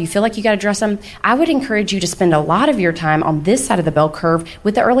loud, you feel like you got to dress them. I would encourage you to spend a lot of your time on this side of the bell curve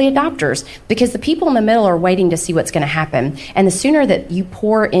with the early adopters, because the people in the middle are waiting to see what's going to happen. And the sooner that you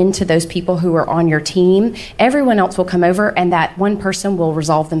pour into those people who are on your team, everyone else will come over, and that one person will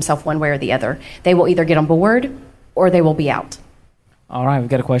resolve themselves one way or the other. They will either get on board or they will be out. All right, we've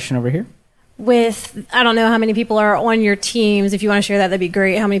got a question over here. I don't know how many people are on your teams. If you want to share that, that'd be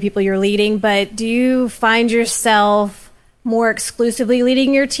great, how many people you're leading. But do you find yourself more exclusively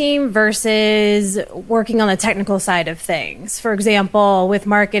leading your team versus working on the technical side of things? For example, with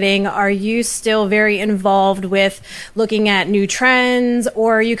marketing, are you still very involved with looking at new trends,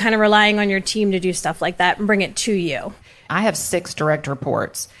 or are you kind of relying on your team to do stuff like that and bring it to you? I have 6 direct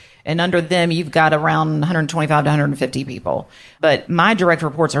reports. And under them, you've got around 125 to 150 people. But my direct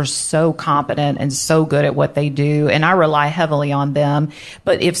reports are so competent and so good at what they do, and I rely heavily on them.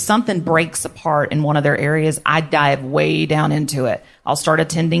 But if something breaks apart in one of their areas, I dive way down into it. I'll start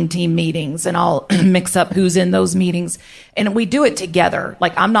attending team meetings, and I'll mix up who's in those meetings. And we do it together.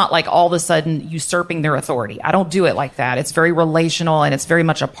 Like, I'm not like all of a sudden usurping their authority. I don't do it like that. It's very relational, and it's very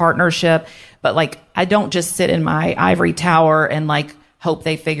much a partnership. But like, I don't just sit in my ivory tower and like hope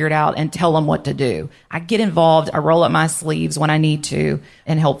they figure it out and tell them what to do. I get involved, I roll up my sleeves when I need to,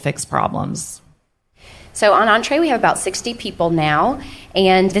 and help fix problems. So on Entree, we have about 60 people now,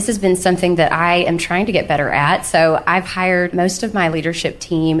 and this has been something that I am trying to get better at. So I've hired most of my leadership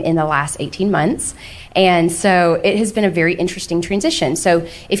team in the last 18 months, and so it has been a very interesting transition. So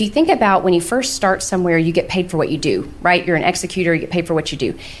if you think about when you first start somewhere, you get paid for what you do, right? You're an executor, you get paid for what you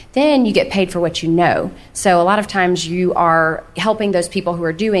do. Then you get paid for what you know. So a lot of times you are helping those people who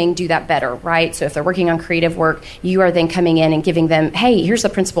are do that better, right? So if they're working on creative work, you are then coming in and giving them, hey, here's the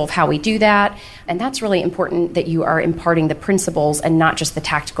principle of how we do that. And that's really important, that you are imparting the principles and not just the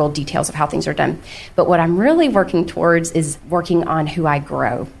tactical details of how things are done. But what I'm really working towards is working on who I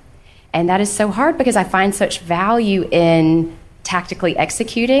grow. And that is so hard because I find such value in tactically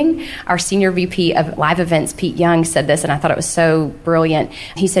executing. Our senior VP of live events, Pete Young, said this, and I thought it was so brilliant.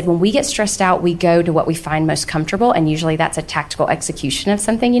 He said, when we get stressed out, we go to what we find most comfortable, and usually that's a tactical execution of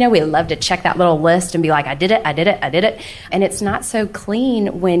something. You know, we love to check that little list and be like, I did it. And it's not so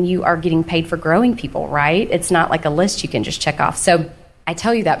clean when you are getting paid for growing people, right? It's not like a list you can just check off. So I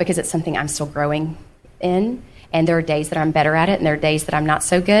tell you that because it's something I'm still growing in. And there are days that I'm better at it, and there are days that I'm not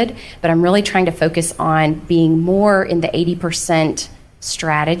so good. But I'm really trying to focus on being more in the 80%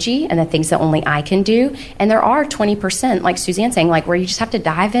 strategy and the things that only I can do. And there are 20%, like Suzanne saying, like where you just have to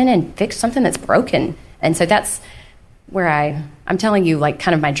dive in and fix something that's broken. And so that's where I'm telling you, like,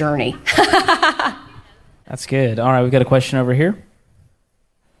 kind of my journey. That's good. All right, we've got a question over here.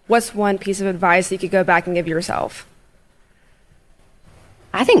 What's one piece of advice that you could go back and give yourself?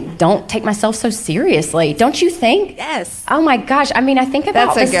 I think don't take myself so seriously. Don't you think? Yes. Oh my gosh. I mean, I think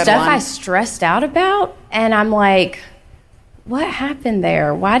about the stuff one. I stressed out about, and I'm like, what happened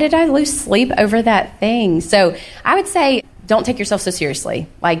there? Why did I lose sleep over that thing? So I would say don't take yourself so seriously.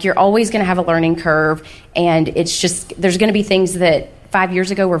 Like, you're always going to have a learning curve, and it's just, there's going to be things that 5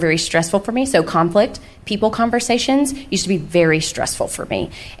 years ago were very stressful for me. So conflict, people conversations used to be very stressful for me.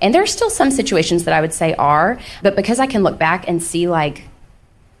 And there are still some situations that I would say are, but because I can look back and see, like,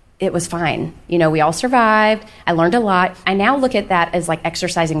 it was fine. You know, we all survived. I learned a lot. I now look at that as like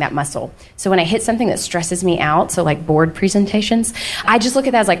exercising that muscle. So when I hit something that stresses me out, so like board presentations, I just look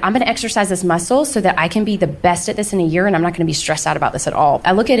at that as like, I'm going to exercise this muscle so that I can be the best at this in a year, and I'm not going to be stressed out about this at all.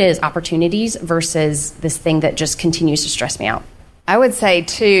 I look at it as opportunities versus this thing that just continues to stress me out. I would say,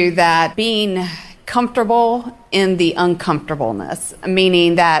 too, that being comfortable in the uncomfortableness,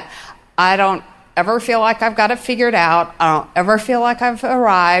 meaning that I don't ever feel like I've got it figured out. I don't ever feel like I've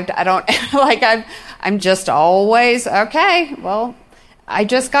arrived. I don't like I'm just always, okay, well, I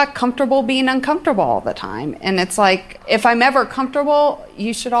just got comfortable being uncomfortable all the time. And it's like, if I'm ever comfortable,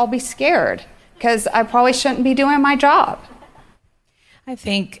 you should all be scared, because I probably shouldn't be doing my job. I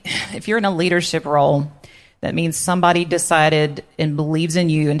think if you're in a leadership role, that means somebody decided and believes in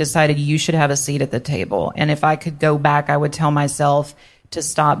you and decided you should have a seat at the table. And if I could go back, I would tell myself to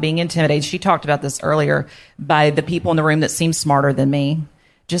stop being intimidated. She talked about this earlier, by the people in the room that seem smarter than me.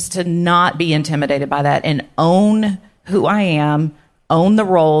 Just to not be intimidated by that and own who I am, own the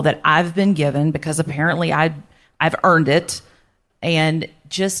role that I've been given, because apparently I've earned it, and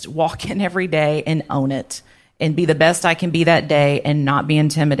just walk in every day and own it and be the best I can be that day and not be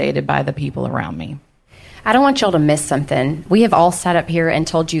intimidated by the people around me. I don't want y'all to miss something. We have all sat up here and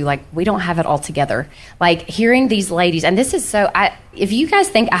told you, like, we don't have it all together. Like, hearing these ladies, and this is so, if you guys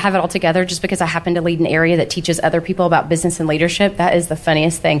think I have it all together just because I happen to lead an area that teaches other people about business and leadership, that is the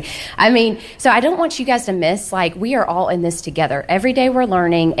funniest thing. I mean, so I don't want you guys to miss, like, we are all in this together. Every day we're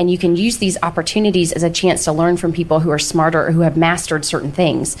learning, and you can use these opportunities as a chance to learn from people who are smarter or who have mastered certain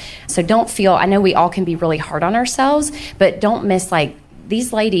things. So don't feel, I know we all can be really hard on ourselves, but don't miss, like,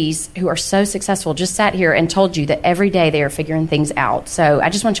 these ladies who are so successful just sat here and told you that every day they are figuring things out. So I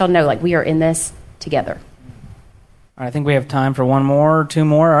just want y'all to know, like, we are in this together. All right, I think we have time for one more, two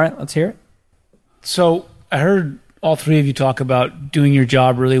more. All right, let's hear it. So I heard all three of you talk about doing your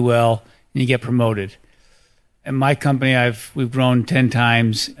job really well and you get promoted. In my company, we've grown 10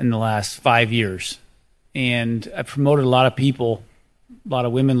 times in the last 5 years. And I've promoted a lot of people, a lot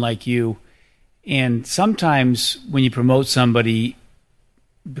of women like you. And sometimes when you promote somebody,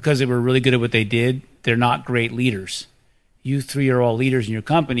 because they were really good at what they did, they're not great leaders. You three are all leaders in your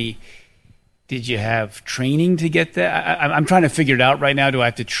company. Did you have training to get that? I'm trying to figure it out right now. Do I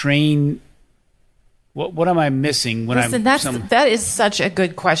have to train? What am I missing when that is such a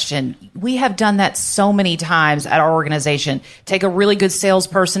good question. We have done that so many times at our organization. Take a really good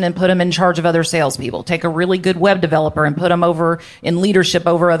salesperson and put them in charge of other salespeople. Take a really good web developer and put them over in leadership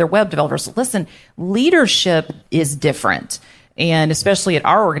over other web developers. Listen, leadership is different. And especially at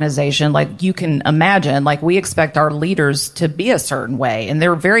our organization, like, you can imagine, like, we expect our leaders to be a certain way, and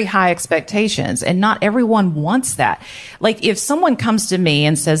they're very high expectations, and not everyone wants that. Like, if someone comes to me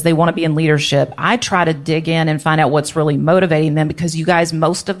and says they want to be in leadership, I try to dig in and find out what's really motivating them, because you guys,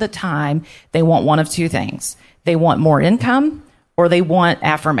 most of the time, they want one of two things. They want more income, or they want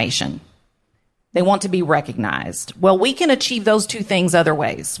affirmation. They want to be recognized. Well, we can achieve those two things other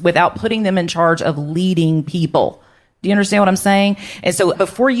ways without putting them in charge of leading people. Do you understand what I'm saying? And so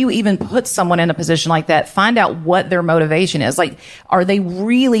before you even put someone in a position like that, find out what their motivation is. Like, are they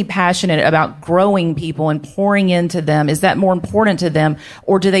really passionate about growing people and pouring into them? Is that more important to them?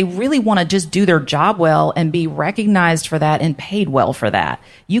 Or do they really want to just do their job well and be recognized for that and paid well for that?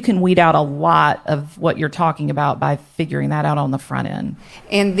 You can weed out a lot of what you're talking about by figuring that out on the front end.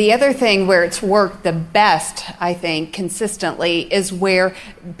 And the other thing where it's worked the best, I think, consistently, is where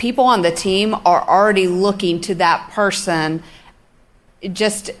people on the team are already looking to that person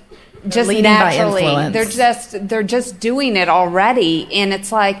just leading naturally. By influence. They're just doing it already, and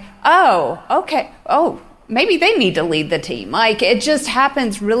it's like, oh, okay, oh, maybe they need to lead the team. Like, it just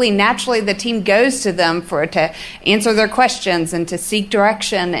happens really naturally. The team goes to them to answer their questions and to seek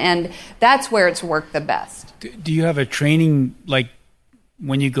direction, and that's where it's worked the best. Do you have a training, like,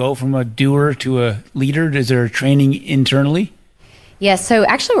 when you go from a doer to a leader? Is there a training internally? Yes, so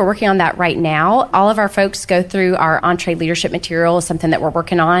actually we're working on that right now. All of our folks go through our Entree leadership material, something that we're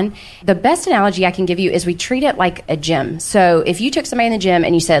working on. The best analogy I can give you is we treat it like a gym. So if you took somebody in the gym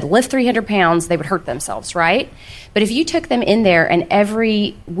and you said, lift 300 pounds, they would hurt themselves, right? But if you took them in there and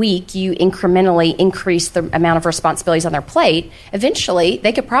every week you incrementally increase the amount of responsibilities on their plate, eventually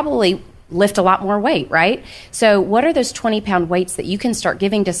they could probably lift a lot more weight, right? So what are those 20-pound weights that you can start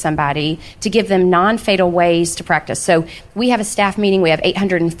giving to somebody to give them non-fatal ways to practice? So we have a staff meeting. We have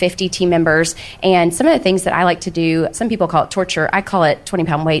 850 team members. And some of the things that I like to do, some people call it torture, I call it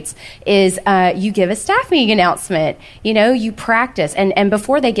 20-pound weights, is you give a staff meeting announcement. You practice. And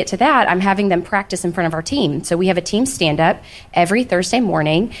before they get to that, I'm having them practice in front of our team. So we have a team stand-up every Thursday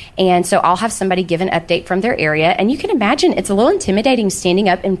morning. And so I'll have somebody give an update from their area. And you can imagine it's a little intimidating standing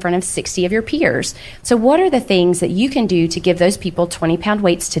up in front of 60 of your peers. So what are the things that you can do to give those people 20-pound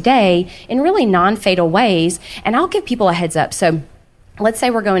weights today in really non-fatal ways? And I'll give people a heads up. So let's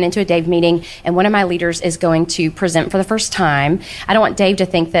say we're going into a Dave meeting and one of my leaders is going to present for the first time. I don't want Dave to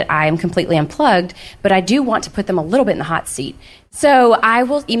think that I am completely unplugged, but I do want to put them a little bit in the hot seat. So I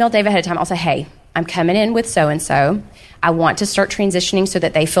will email Dave ahead of time. I'll say, hey, I'm coming in with so-and-so. I want to start transitioning so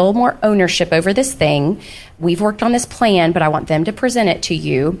that they feel more ownership over this thing. We've worked on this plan, but I want them to present it to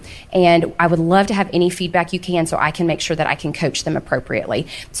you. And I would love to have any feedback you can so I can make sure that I can coach them appropriately.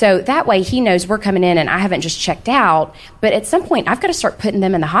 So that way he knows we're coming in and I haven't just checked out. But at some point, I've got to start putting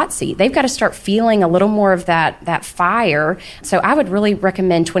them in the hot seat. They've got to start feeling a little more of that fire. So I would really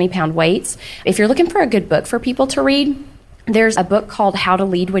recommend 20-pound weights. If you're looking for a good book for people to read, there's a book called How to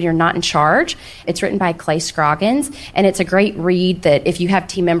Lead When You're Not in Charge. It's written by Clay Scroggins, and it's a great read that if you have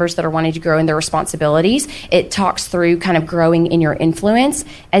team members that are wanting to grow in their responsibilities, it talks through kind of growing in your influence.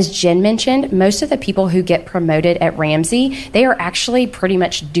 As Jen mentioned, most of the people who get promoted at Ramsey, they are actually pretty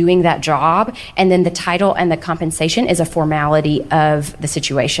much doing that job, and then the title and the compensation is a formality of the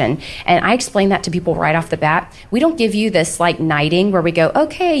situation. And I explain that to people right off the bat. We don't give you this like knighting where we go,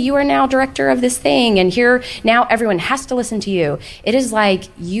 okay, you are now director of this thing, and here now everyone has to listen to you. It is like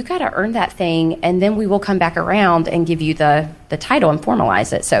you got to earn that thing, and then we will come back around and give you the title and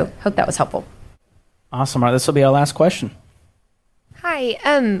formalize it. So hope that was helpful. Awesome. All right, this will be our last question.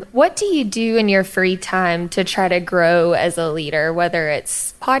 Hi. What do you do in your free time to try to grow as a leader, whether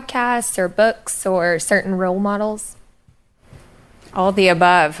it's podcasts or books or certain role models? All the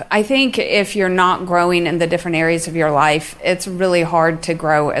above. I think if you're not growing in the different areas of your life, it's really hard to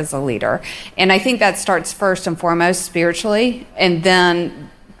grow as a leader. And I think that starts first and foremost spiritually, and then,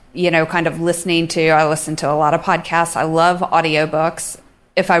 kind of I listen to a lot of podcasts. I love audiobooks.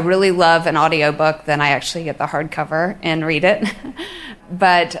 If I really love an audiobook, then I actually get the hardcover and read it.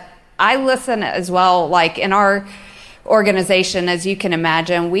 But I listen as well, like in our organization, as you can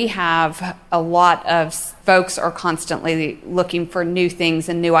imagine, we have a lot of folks are constantly looking for new things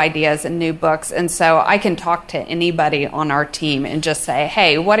and new ideas and new books. And so I can talk to anybody on our team and just say,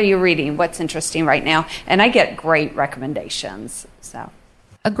 hey, what are you reading? What's interesting right now? And I get great recommendations. So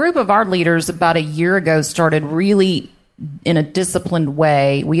a group of our leaders about a year ago started really in a disciplined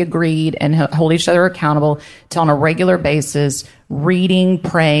way. We agreed and hold each other accountable to, on a regular basis, reading,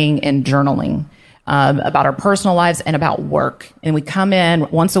 praying, and journaling. About our personal lives and about work. And we come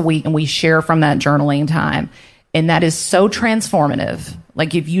in once a week and we share from that journaling time. And that is so transformative.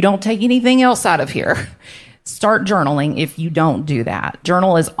 Like if you don't take anything else out of here, start journaling if you don't do that.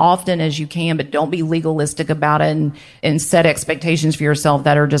 Journal as often as you can, but don't be legalistic about it and set expectations for yourself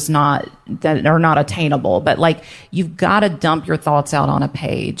that are just not attainable. But like you've got to dump your thoughts out on a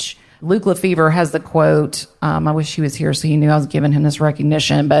page. Luke Lefevre has the quote, I wish he was here so he knew I was giving him this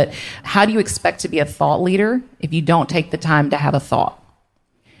recognition, but how do you expect to be a thought leader if you don't take the time to have a thought?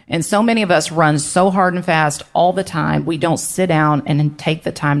 And so many of us run so hard and fast all the time, we don't sit down and take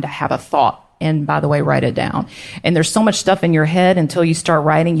the time to have a thought. And by the way, write it down. And there's so much stuff in your head until you start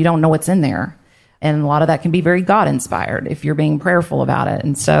writing, you don't know what's in there. And a lot of that can be very God-inspired if you're being prayerful about it.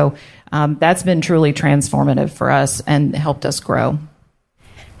 And so that's been truly transformative for us and helped us grow.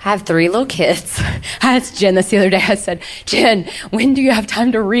 I have 3 little kids. I asked Jen this the other day. I said, Jen, when do you have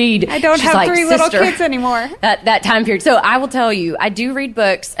time to read? I don't have 3 little kids anymore. That time period. So I will tell you, I do read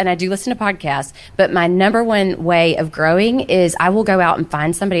books and I do listen to podcasts, but my number one way of growing is I will go out and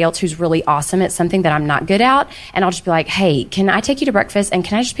find somebody else who's really awesome at something that I'm not good at. And I'll just be like, hey, can I take you to breakfast and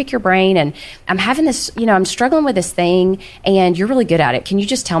can I just pick your brain? And I'm having this, I'm struggling with this thing and you're really good at it. Can you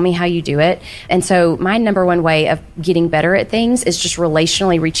just tell me how you do it? And so my number one way of getting better at things is just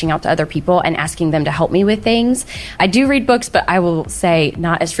relationally reaching out to other people and asking them to help me with things. I do read books, but I will say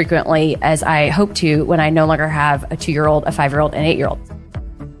not as frequently as I hope to when I no longer have a 2-year-old, a 5-year-old, and 8-year-old.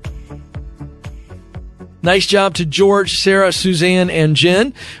 Nice job to George, Sarah, Suzanne, and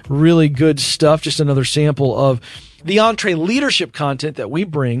Jen. Really good stuff. Just another sample of the Entree leadership content that we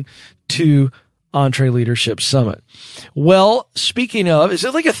bring to Entree Leadership Summit. Well, speaking of, is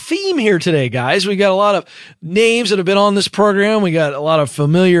it like a theme here today, guys? We got a lot of names that have been on this program. We got a lot of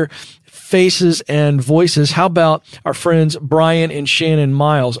familiar faces and voices. How about our friends Brian and Shannon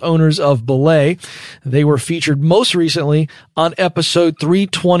Miles, owners of Belay? They were featured most recently on episode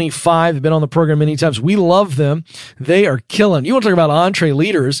 325. They've been on the program many times. We love them. They are killing. You want to talk about entree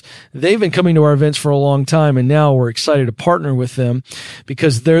leaders? They've been coming to our events for a long time, and now we're excited to partner with them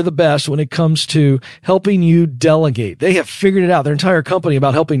because they're the best when it comes to helping you delegate. They have figured it out, their entire company,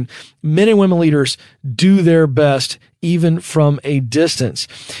 about helping men and women leaders do their best even from a distance.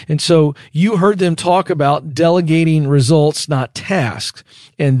 And so you heard them talk about delegating results, not tasks.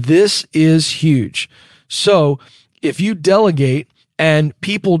 And this is huge. So if you delegate and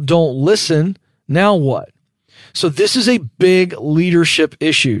people don't listen, now what? So this is a big leadership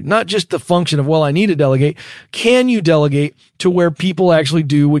issue, not just the function of, well, I need to delegate. Can you delegate to where people actually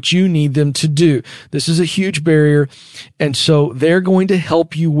do what you need them to do? This is a huge barrier. And so they're going to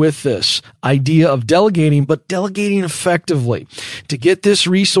help you with this idea of delegating, but delegating effectively. To get this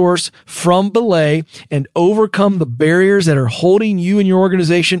resource from Belay and overcome the barriers that are holding you and your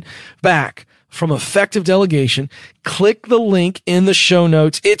organization back from effective delegation, click the link in the show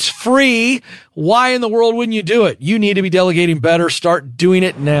notes. It's free. Why in the world wouldn't you do it? You need to be delegating better. Start doing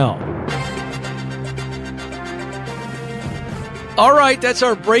it now. All right, that's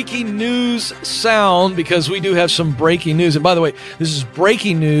our breaking news sound, because we do have some breaking news. And by the way, this is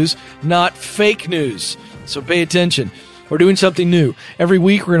breaking news, not fake news. So pay attention. We're doing something new. Every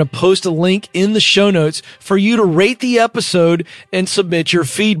week, we're going to post a link in the show notes for you to rate the episode and submit your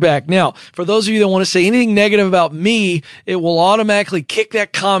feedback. Now, for those of you that want to say anything negative about me, it will automatically kick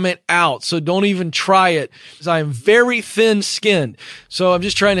that comment out. So don't even try it, because I am very thin-skinned. So I'm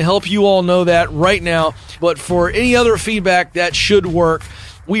just trying to help you all know that right now. But for any other feedback, that should work.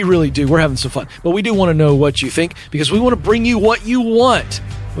 We really do. We're having some fun. But we do want to know what you think, because we want to bring you what you want.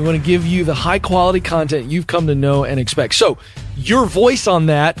 We want to give you the high-quality content you've come to know and expect. So your voice on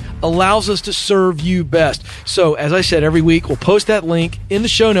that allows us to serve you best. So as I said, every week we'll post that link in the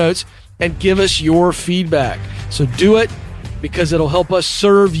show notes and give us your feedback. So do it, because it'll help us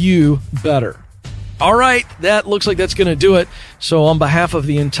serve you better. All right, that looks like that's going to do it. So on behalf of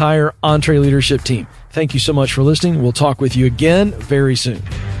the entire Entree Leadership team, thank you so much for listening. We'll talk with you again very soon.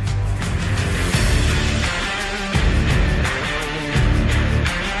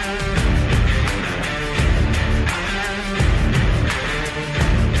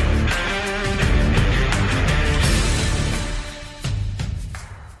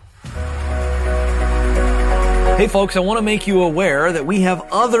 Hey folks, I want to make you aware that we have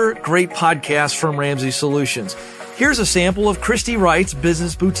other great podcasts from Ramsey Solutions. Here's a sample of Christy Wright's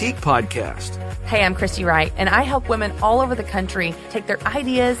Business Boutique podcast. Hey, I'm Christy Wright, and I help women all over the country take their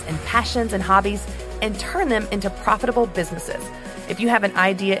ideas and passions and hobbies and turn them into profitable businesses. If you have an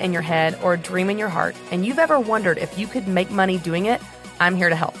idea in your head or a dream in your heart, and you've ever wondered if you could make money doing it, I'm here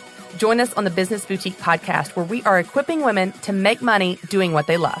to help. Join us on the Business Boutique podcast, where we are equipping women to make money doing what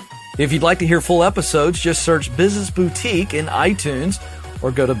they love. If you'd like to hear full episodes, just search Business Boutique in iTunes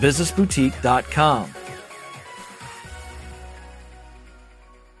or go to businessboutique.com.